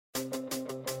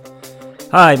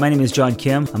Hi, my name is John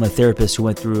Kim. I'm a therapist who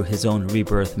went through his own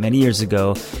rebirth many years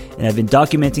ago, and I've been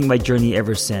documenting my journey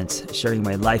ever since, sharing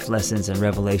my life lessons and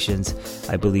revelations.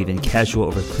 I believe in casual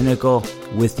over clinical,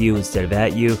 with you instead of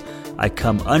at you. I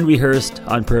come unrehearsed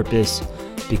on purpose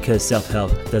because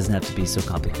self-help doesn't have to be so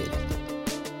complicated.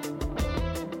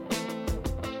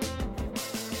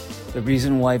 The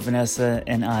reason why Vanessa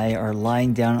and I are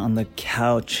lying down on the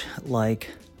couch like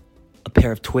a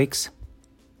pair of Twix,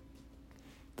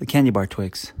 the candy bar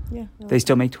Twix. Yeah. They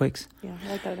still make Twix? Yeah,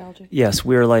 I like that analogy. Yes,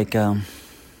 we're like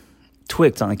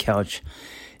Twix on the couch,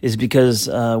 is because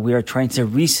we are trying to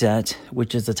reset,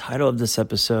 which is the title of this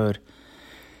episode.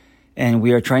 And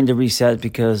we are trying to reset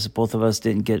because both of us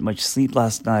didn't get much sleep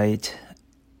last night.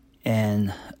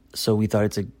 And so we thought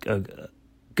it's a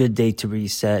good day to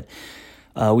reset.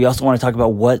 We also want to talk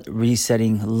about what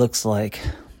resetting looks like.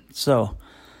 So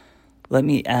let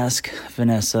me ask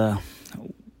Vanessa,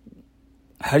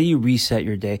 how do you reset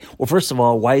your day? Well, first of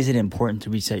all, why is it important to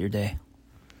reset your day?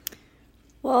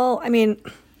 Well, I mean,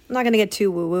 I'm not going to get too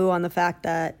woo-woo on the fact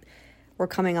that we're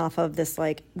coming off of this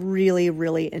like really,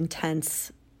 really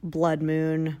intense blood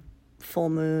moon, full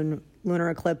moon, lunar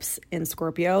eclipse in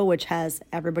Scorpio, which has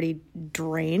everybody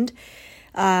drained,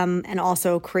 and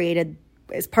also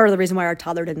is part of the reason why our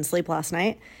toddler didn't sleep last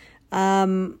night.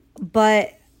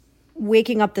 But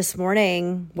waking up this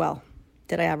morning, well,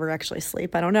 did I ever actually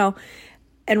sleep? I don't know.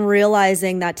 And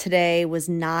realizing that today was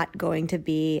not going to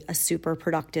be a super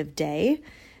productive day.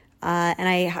 And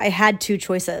I had two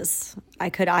choices.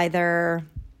 I could either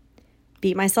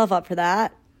beat myself up for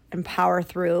that and power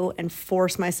through and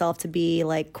force myself to be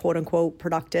like quote unquote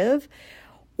productive,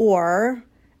 or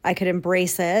I could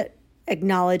embrace it,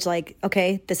 acknowledge like,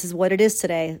 okay, this is what it is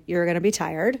today. You're going to be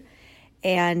tired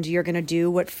and you're going to do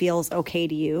what feels okay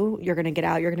to you. You're going to get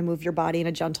out, you're going to move your body in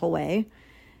a gentle way.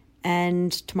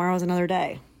 And tomorrow's another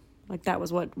day. Like that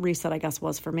was what reset, I guess,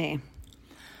 was for me.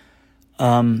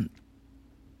 So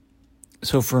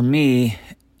for me,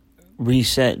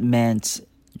 reset meant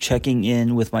checking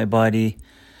in with my body,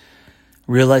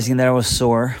 realizing that I was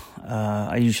sore.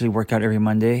 I usually work out every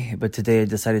Monday, but today I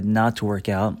decided not to work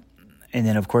out. And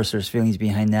then, of course, there's feelings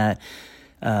behind that.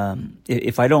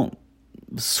 If I don't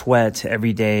sweat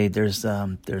every day, there's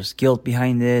guilt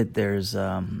behind it. There's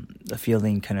a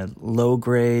feeling kind of low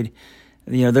grade.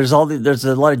 You know, there's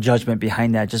a lot of judgment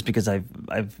behind that just because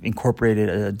I've incorporated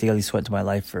a daily sweat to my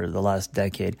life for the last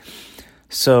decade.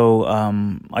 So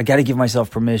I got to give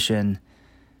myself permission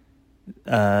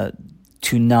to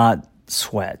not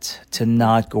sweat, to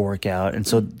not go work out, and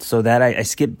so that I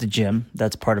skipped the gym.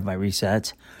 That's part of my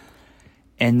reset.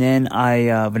 And then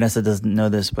Vanessa doesn't know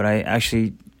this, but I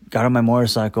actually got on my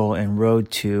motorcycle and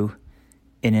rode to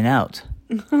In-N-Out.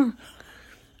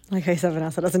 Like I said,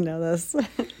 Vanessa doesn't know this.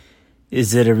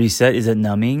 Is it a reset? Is it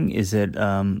numbing? Is it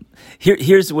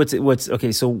here's what's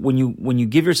okay. So when you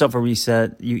give yourself a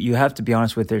reset, you have to be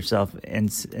honest with yourself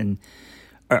and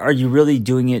are you really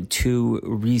doing it to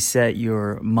reset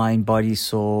your mind, body,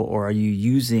 soul, or are you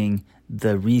using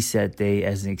the reset day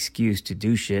as an excuse to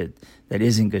do shit that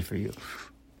isn't good for you?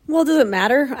 Well, does it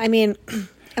matter? I mean,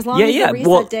 as long as the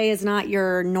reset day is not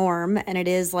your norm and it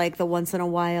is like the once in a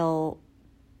while,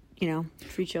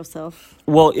 treat yourself.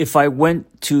 Well, if I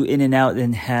went to In-N-Out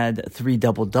and had 3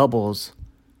 double doubles,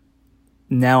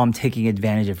 now I'm taking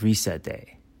advantage of reset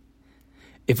day.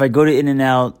 If I go to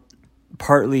In-N-Out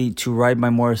partly to ride my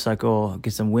motorcycle,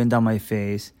 get some wind on my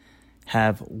face,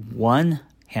 have one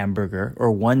hamburger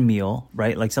or one meal,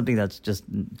 right? Like something that's just,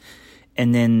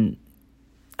 and then,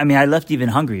 I mean, I left even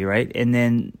hungry, right? And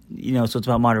then, so it's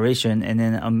about moderation. And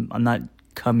then I'm not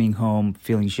coming home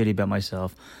feeling shitty about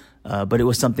myself. But it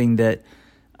was something that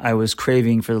I was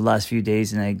craving for the last few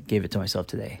days, and I gave it to myself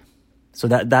today. So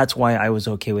that's why I was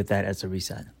okay with that as a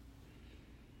reset.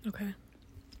 Okay.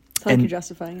 It's like you're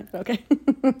justifying it, but okay.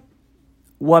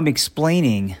 Well, I'm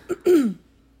explaining.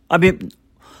 I mean,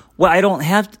 well, I don't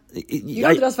have to. You don't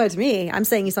have to justify it to me. I'm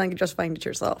saying you sound like you're justifying it to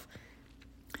yourself.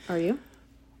 Are you?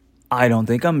 I don't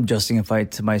think I'm justifying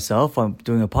it to myself. I'm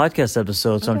doing a podcast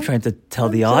episode, so I'm trying to tell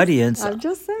the audience. I'm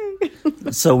just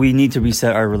saying. So we need to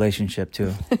reset our relationship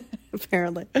too.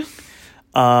 Apparently.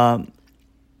 So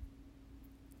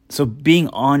being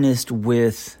honest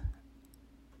with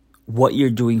what you're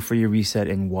doing for your reset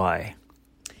and why.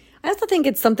 I also think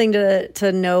it's something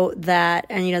to note that,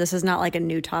 and this is not like a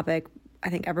new topic. I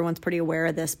think everyone's pretty aware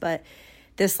of this, but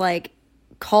this like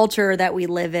culture that we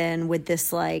live in with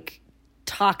this like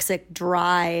toxic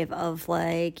drive of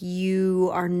like,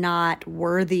 you are not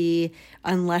worthy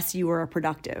unless you are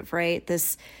productive, right?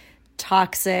 This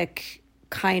toxic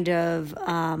kind of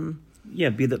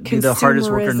be the hardest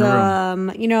worker in the room.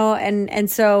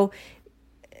 And so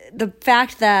the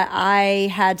fact that I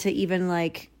had to even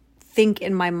like think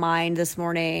in my mind this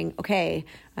morning, okay,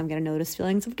 I'm going to notice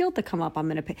feelings of guilt that come up. I'm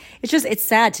going to pay. It's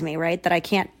sad to me, right? That I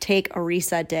can't take a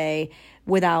reset day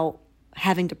without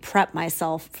having to prep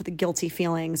myself for the guilty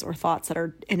feelings or thoughts that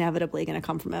are inevitably going to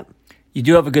come from it. You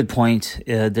do have a good point.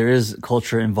 There is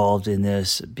culture involved in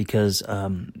this because I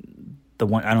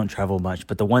don't travel much,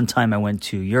 but the one time I went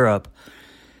to Europe,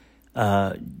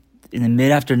 in the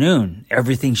mid-afternoon,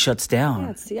 everything shuts down. Yeah,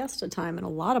 it's siesta time in a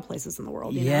lot of places in the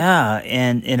world. Yeah,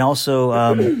 and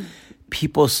also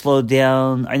people slow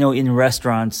down. I know in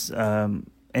restaurants, and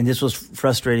this was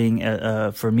frustrating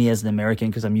for me as an American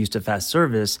because I'm used to fast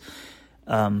service.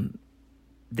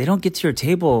 They don't get to your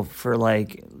table for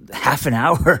like half an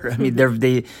hour. I mean,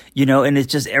 and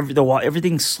it's just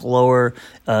everything's slower.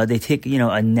 They take,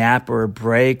 a nap or a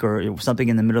break or something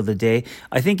in the middle of the day.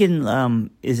 I think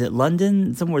is it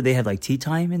London, somewhere they have like tea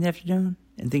time in the afternoon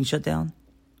and things shut down?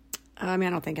 I mean,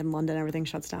 I don't think in London everything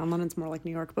shuts down. London's more like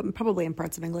New York, but probably in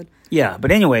parts of England. Yeah,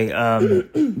 but anyway,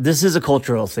 this is a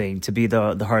cultural thing to be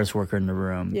the hardest worker in the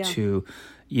room, to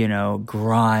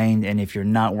grind. And if you're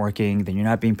not working, then you're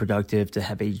not being productive, to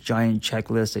have a giant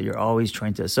checklist that you're always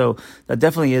trying to. So that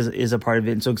definitely is a part of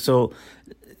it. And so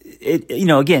it,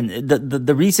 again,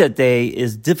 the reset day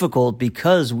is difficult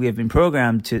because we have been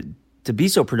programmed to be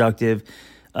so productive.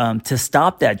 To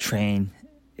stop that train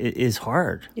is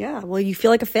hard. Yeah. Well, you feel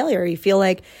like a failure. You feel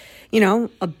like,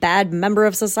 a bad member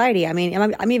of society. I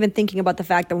mean, I'm even thinking about the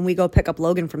fact that when we go pick up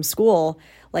Logan from school,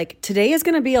 like today is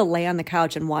going to be a lay on the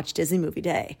couch and watch Disney movie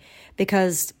day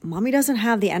because mommy doesn't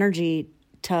have the energy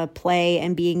to play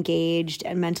and be engaged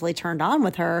and mentally turned on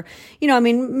with her.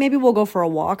 Maybe we'll go for a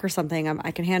walk or something.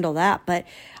 I can handle that. But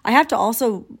I have to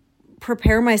also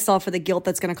prepare myself for the guilt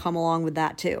that's going to come along with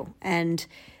that too. And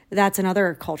that's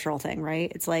another cultural thing,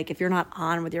 right? It's like if you're not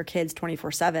on with your kids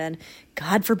 24/7,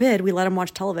 God forbid we let them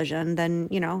watch television, then,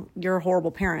 you're a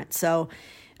horrible parent. So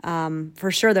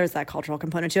for sure there's that cultural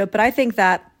component to it. But I think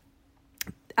that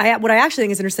what I actually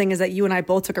think is interesting is that you and I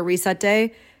both took a reset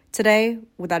day today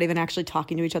without even actually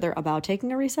talking to each other about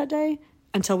taking a reset day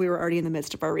until we were already in the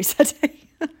midst of our reset day.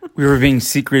 We were being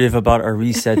secretive about our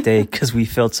reset day because we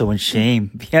felt so much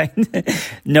shame behind it.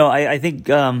 No, I think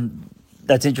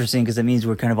that's interesting because it means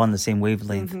we're kind of on the same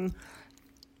wavelength. Mm-hmm.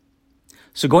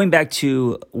 So going back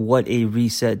to what a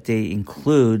reset day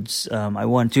includes, I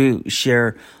want to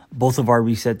share both of our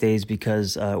reset days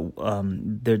because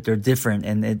they're different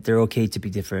and they're okay to be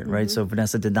different, right? So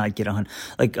Vanessa did not get on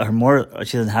she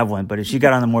doesn't have one, but if she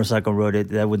got on the motorcycle and rode it,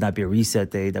 that would not be a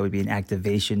reset day. That would be an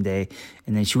activation day,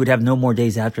 and then she would have no more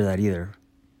days after that either.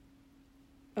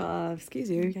 Excuse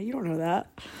you, you don't know that.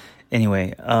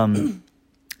 Anyway,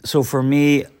 so for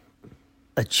me,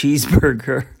 a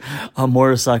cheeseburger, a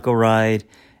motorcycle ride,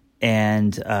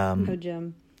 and no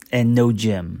gym. And no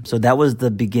gym. So that was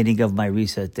the beginning of my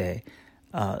reset day.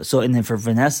 And then for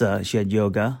Vanessa, she had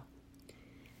yoga.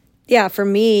 Yeah, for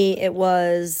me, it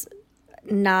was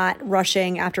not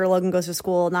rushing after Logan goes to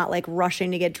school, not like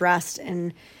rushing to get dressed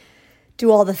and do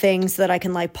all the things so that I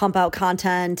can like pump out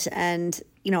content. And,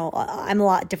 I'm a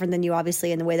lot different than you,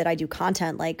 obviously, in the way that I do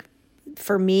content. Like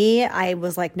for me, I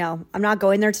was like, no, I'm not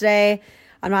going there today.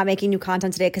 I'm not making new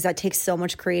content today because that takes so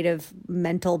much creative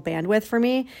mental bandwidth for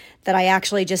me that I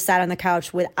actually just sat on the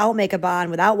couch without makeup on,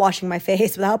 without washing my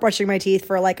face, without brushing my teeth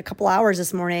for like a couple hours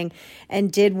this morning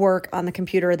and did work on the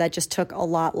computer that just took a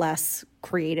lot less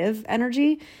creative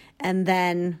energy. And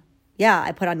then,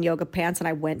 I put on yoga pants and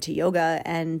I went to yoga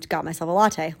and got myself a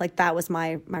latte. Like that was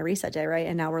my reset day, right?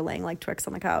 And now we're laying like Twix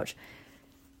on the couch.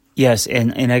 Yes,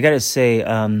 and I got to say,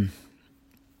 I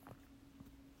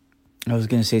was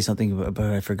going to say something, but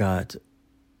I forgot.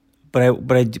 But I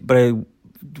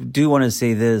do want to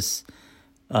say this.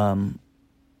 What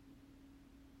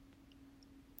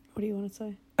do you want to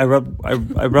say? I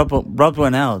rubbed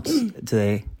one out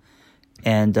today,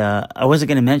 and I wasn't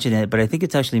going to mention it, but I think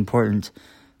it's actually important.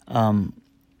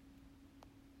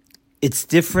 It's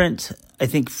different, I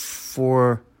think,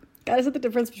 for. God, is it the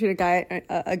difference between a guy and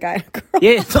a girl?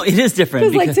 Yeah, it is different.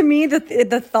 Because, like, to me,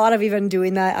 the thought of even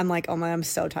doing that, I'm like, oh my, I'm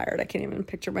so tired. I can't even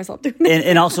picture myself doing that.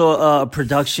 And also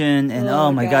production, and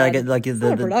oh my God, I get like it's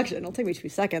not a production. It'll take me 2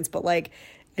 seconds, but like,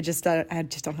 I just don't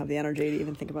have the energy to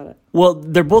even think about it. Well,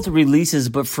 they're both releases,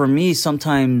 but for me,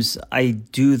 sometimes I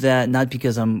do that not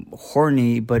because I'm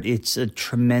horny, but it's a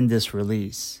tremendous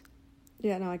release.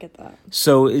 Yeah, no, I get that.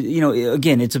 So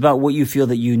again, it's about what you feel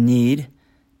that you need,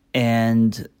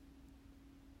 and.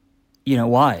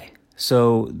 Why?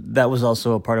 So that was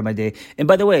also a part of my day. And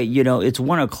by the way, it's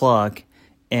 1:00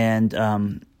 and, I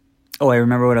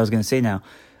remember what I was going to say now.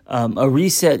 A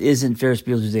reset isn't Ferris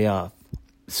Bueller's Day Off.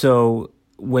 So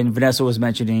when Vanessa was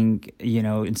mentioning,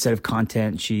 instead of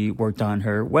content, she worked on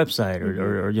her website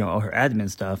or her admin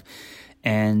stuff.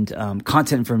 And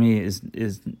content for me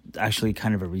is actually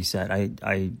kind of a reset.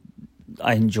 I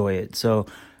enjoy it. So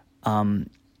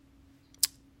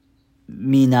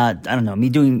me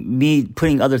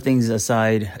putting other things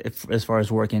aside as far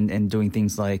as work and doing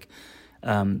things like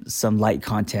some light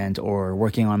content or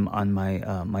working on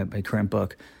my my current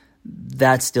book,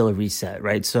 that's still a reset,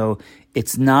 right? So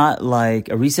it's not like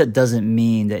a reset doesn't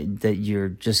mean that you're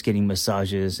just getting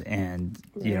massages and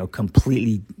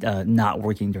completely not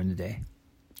working during the day.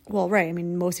 Well, right. I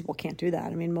mean, most people can't do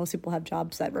that. I mean, most people have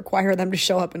jobs that require them to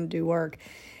show up and do work.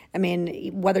 I mean,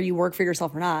 whether you work for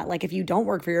yourself or not, like if you don't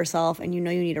work for yourself and you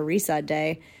need a reset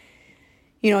day,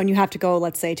 and you have to go,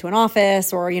 let's say, to an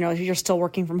office or, you're still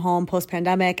working from home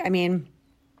post-pandemic. I mean,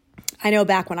 I know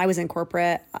back when I was in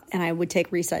corporate and I would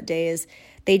take reset days,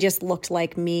 they just looked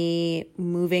like me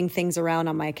moving things around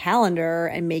on my calendar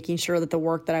and making sure that the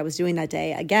work that I was doing that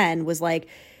day, again, was like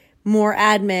more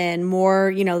admin,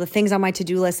 more, the things on my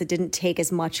to-do list that didn't take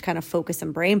as much kind of focus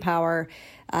and brain power,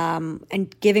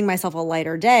 and giving myself a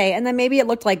lighter day. And then maybe it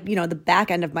looked like, the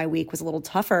back end of my week was a little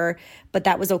tougher, but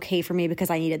that was okay for me because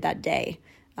I needed that day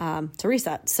to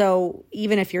reset. So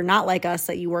even if you're not like us,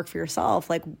 that you work for yourself,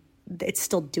 like it's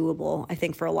still doable, I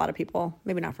think, for a lot of people,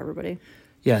 maybe not for everybody.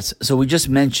 Yes. So we just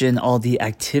mentioned all the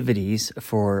activities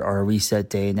for our reset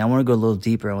day. Now I want to go a little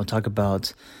deeper. I want to talk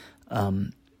about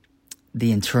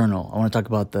the internal. I want to talk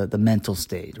about the mental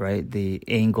state, right? The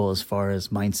angle as far as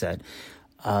mindset.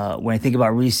 When I think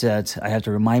about reset, I have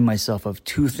to remind myself of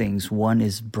two things. One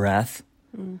is breath,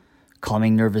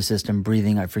 calming nervous system,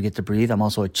 breathing. I forget to breathe. I'm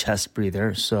also a chest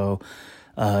breather, so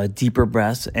deeper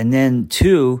breaths. And then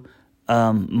two,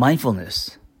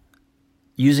 mindfulness.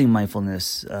 Using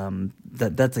mindfulness,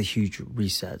 that's a huge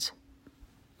reset.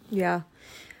 Yeah.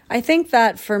 I think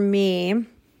that for me,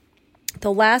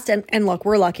 the last, and look,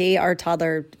 we're lucky. Our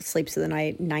toddler sleeps through the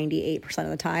night 98% of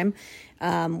the time.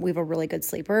 We have a really good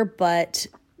sleeper. But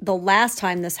the last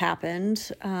time this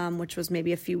happened, which was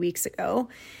maybe a few weeks ago,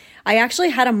 I actually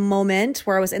had a moment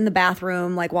where I was in the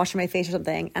bathroom, like washing my face or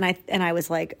something. And I was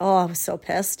like, I was so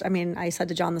pissed. I mean, I said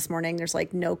to John this morning, there's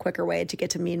like no quicker way to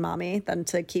get to mean mommy than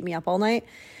to keep me up all night.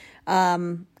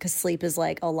 'Cause sleep is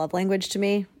like a love language to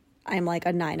me. I'm like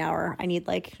a 9-hour. I need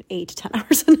like 8 to 10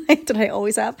 hours a night that I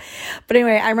always have. But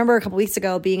anyway, I remember a couple weeks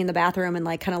ago being in the bathroom and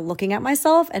like kind of looking at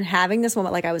myself and having this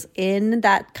moment, like I was in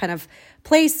that kind of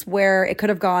place where it could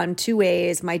have gone two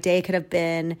ways. My day could have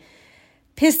been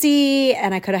pissy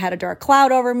and I could have had a dark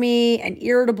cloud over me and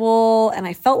irritable and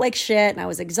I felt like shit and I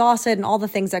was exhausted and all the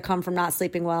things that come from not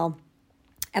sleeping well.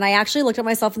 And I actually looked at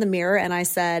myself in the mirror and I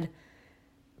said,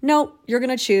 no, you're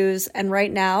going to choose. And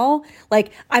right now,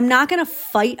 like, I'm not going to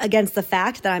fight against the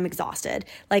fact that I'm exhausted.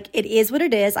 Like, it is what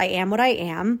it is. I am what I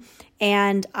am.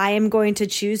 And I am going to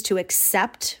choose to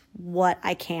accept what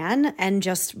I can and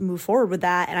just move forward with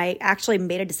that. And I actually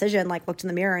made a decision, like, looked in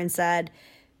the mirror and said,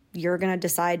 you're going to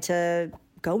decide to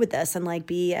go with this and, like,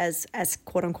 be as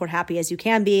quote unquote happy as you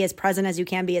can be, as present as you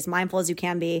can be, as mindful as you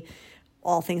can be,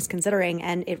 all things considering.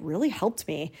 And it really helped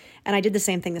me. And I did the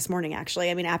same thing this morning, actually.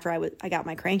 I mean, after I got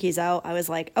my crankies out, I was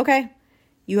like, okay,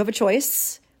 you have a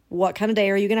choice. What kind of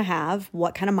day are you going to have?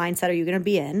 What kind of mindset are you going to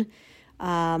be in?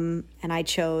 And I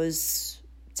chose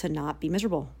to not be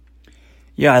miserable.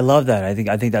 Yeah, I love that. I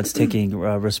think that's taking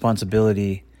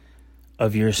responsibility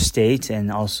of your state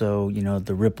and also,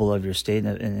 the ripple of your state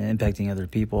and impacting other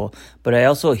people. But I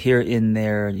also hear in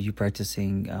there you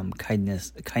practicing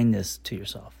kindness to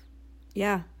yourself.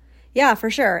 Yeah, for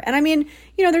sure. And I mean,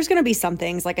 there's going to be some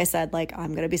things, like I said, like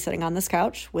I'm going to be sitting on this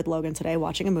couch with Logan today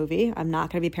watching a movie. I'm not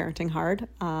going to be parenting hard.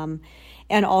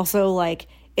 And also like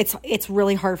it's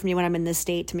really hard for me when I'm in this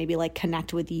state to maybe like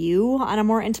connect with you on a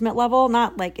more intimate level,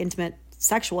 not like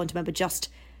sexual intimate, but just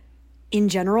in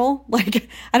general. Like,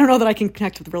 I don't know that I can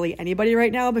connect with really anybody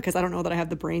right now because I don't know that I have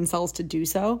the brain cells to do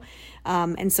so.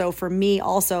 And so for me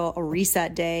also a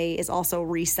reset day is also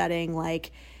resetting,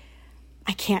 like,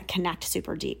 I can't connect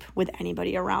super deep with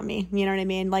anybody around me. You know what I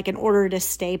mean? Like, in order to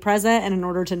stay present and in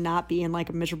order to not be in like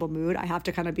a miserable mood, I have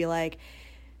to kind of be like,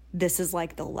 this is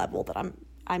like the level that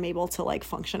I'm able to like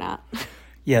function at.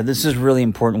 Yeah, this is really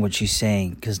important what she's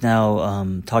saying, because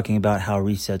now talking about how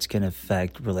resets can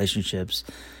affect relationships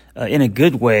in a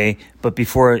good way, but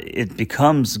before it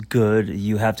becomes good,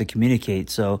 you have to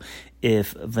communicate. So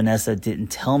if Vanessa didn't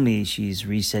tell me she's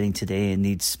resetting today and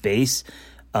needs space,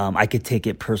 I could take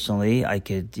it personally. I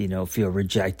could, feel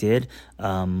rejected.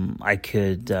 I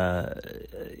could,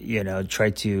 try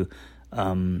to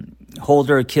hold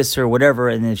her, kiss her, whatever.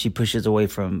 And then if she pushes away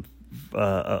from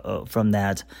from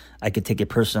that, I could take it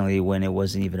personally when it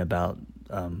wasn't even about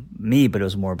me, but it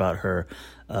was more about her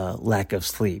lack of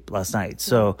sleep last night.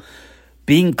 So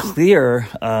being clear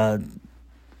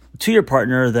to your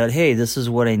partner that, hey, this is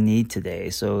what I need today.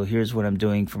 So here's what I'm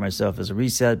doing for myself as a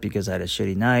reset because I had a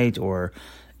shitty night, or,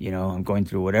 I'm going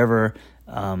through whatever.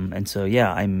 And so,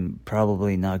 yeah, I'm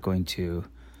probably not going to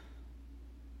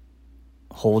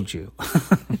hold you.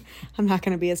 I'm not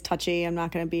going to be as touchy. I'm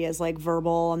not going to be as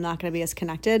verbal. I'm not going to be as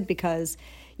connected because,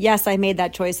 yes, I made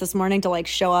that choice this morning to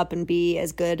show up and be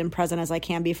as good and present as I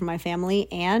can be for my family.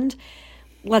 And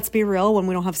let's be real, when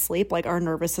we don't have sleep, our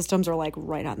nervous systems are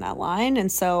right on that line.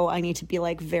 And so I need to be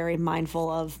very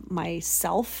mindful of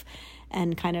myself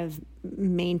and kind of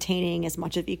maintaining as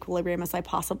much of equilibrium as I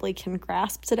possibly can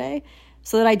grasp today,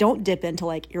 so that I don't dip into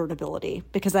irritability,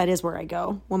 because that is where I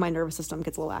go when my nervous system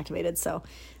gets a little activated. So,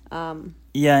 and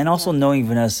also knowing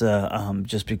Vanessa,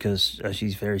 just because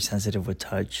she's very sensitive with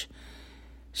touch,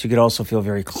 she could also feel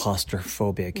very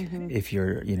claustrophobic if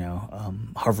you're,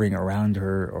 hovering around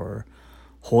her or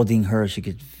holding her. She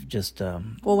could just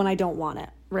when I don't want it,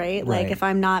 right? If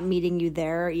I'm not meeting you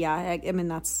there, I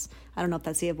mean, I don't know if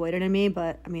that's the avoidant in me,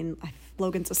 but I mean,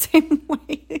 Logan's the same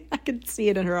way. I could see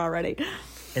it in her already.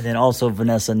 And then also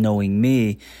Vanessa knowing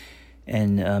me,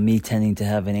 and me tending to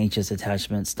have an anxious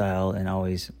attachment style and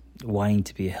always wanting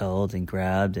to be held and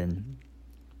grabbed, and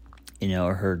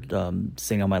or her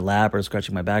sitting on my lap or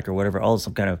scratching my back or whatever, all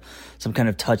some kind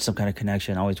of touch, some kind of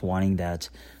connection, always wanting that.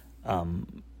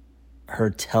 Her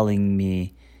telling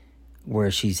me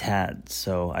where she's had,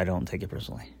 so I don't take it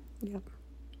personally. Yep.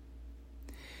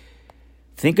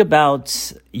 Think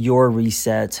about your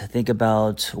reset. Think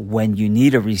about when you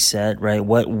need a reset, right?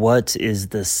 What is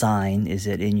the sign? Is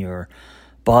it in your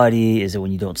body? Is it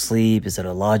when you don't sleep? Is it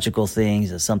a logical thing?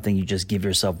 Is it something you just give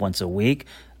yourself once a week?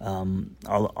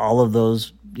 All of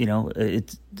those, are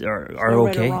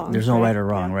okay. Right, there's no right or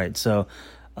wrong, right? So,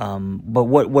 but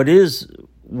what is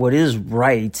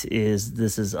right is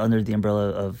this is under the umbrella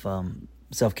of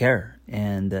self-care,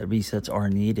 and that resets are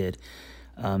needed.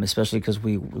 Especially because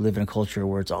we live in a culture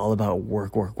where it's all about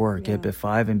work. Get up at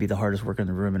 5 and be the hardest worker in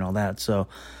the room and all that. So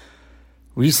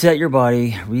reset your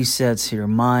body, reset your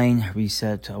mind,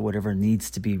 reset whatever needs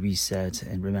to be reset.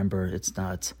 And remember, it's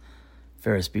not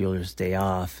Ferris Bueller's Day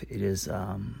Off. It is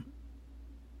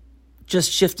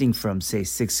just shifting from, say,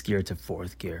 6th gear to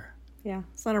 4th gear. Yeah,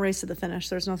 it's not a race to the finish.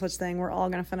 There's no such thing. We're all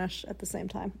going to finish at the same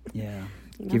time. Yeah,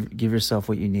 give yourself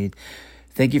what you need.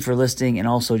 Thank you for listening. And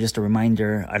also just a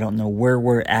reminder, I don't know where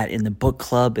we're at in the book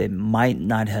club. It might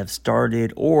not have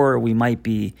started, or we might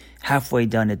be halfway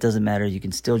done. It doesn't matter. You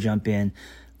can still jump in.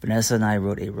 Vanessa and I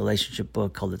wrote a relationship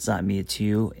book called It's Not Me, It's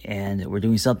You. And we're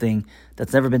doing something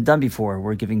that's never been done before.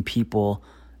 We're giving people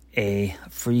a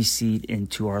free seat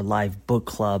into our live book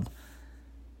club,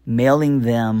 mailing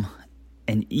them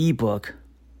an ebook.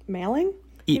 Mailing?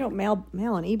 You don't mail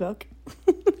an ebook.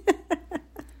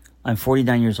 I'm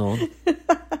 49 years old.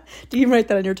 Do you write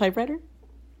that on your typewriter?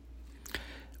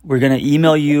 We're going to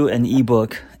email you an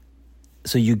ebook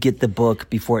so you get the book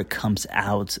before it comes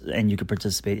out, and you can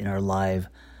participate in our live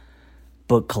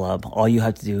book club. All you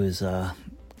have to do is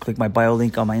click my bio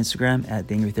link on my Instagram at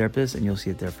The Angry Therapist, and you'll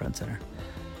see it there front center.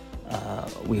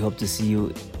 We hope to see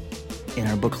you in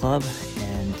our book club,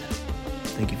 and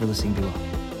thank you for listening. Be well.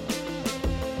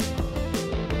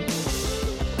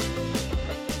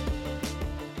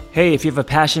 Hey, if you have a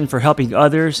passion for helping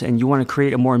others and you want to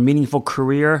create a more meaningful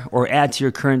career or add to your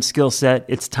current skill set,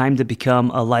 it's time to become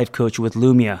a life coach with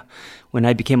Lumia. When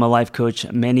I became a life coach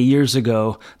many years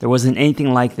ago, there wasn't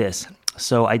anything like this.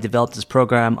 So I developed this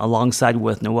program alongside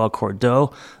with Noel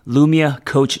Cordeau, Lumia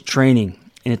Coach Training.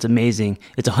 And it's amazing.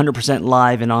 It's 100%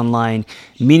 live and online,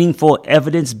 meaningful,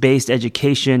 evidence-based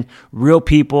education, real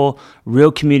people,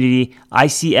 real community,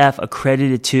 ICF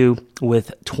accredited too,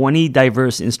 with 20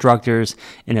 diverse instructors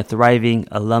and a thriving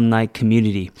alumni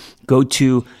community. Go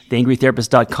to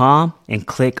theangrytherapist.com and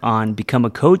click on Become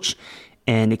a Coach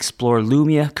and explore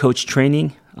Lumia Coach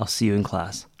Training. I'll see you in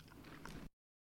class.